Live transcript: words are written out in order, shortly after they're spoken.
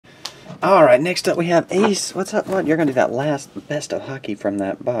Alright, next up we have Ace. What's up, bud? You're going to do that last best of hockey from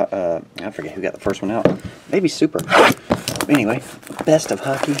that, I forget who got the first one out. Maybe Super. But anyway, best of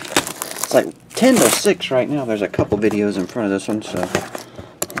hockey. It's like 10-6 right now. There's a couple videos in front of this one, so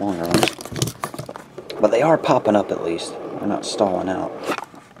longer ones. But they are popping up at least. They're not stalling out.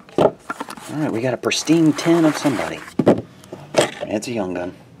 Alright, we got a pristine 10 of somebody. It's a young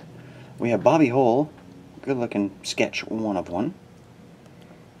gun. We have Bobby Hull. Good looking sketch 1 of 1.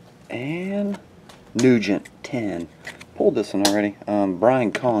 And Nugent 10. Pulled this one already.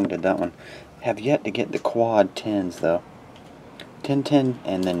 Brian Kong did that one. Have yet to get the quad 10s though. 10, 10,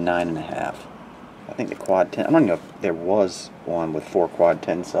 and then 9.5. I think the quad 10. I don't know if there was one with 4 quad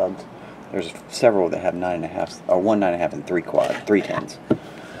 10 subs. There's several that have 9.5, or 1 9.5 and 3 quad, 3 10s.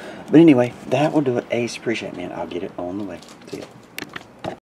 But anyway, that will do it. Ace, appreciate it, man. I'll get it on the way. See ya.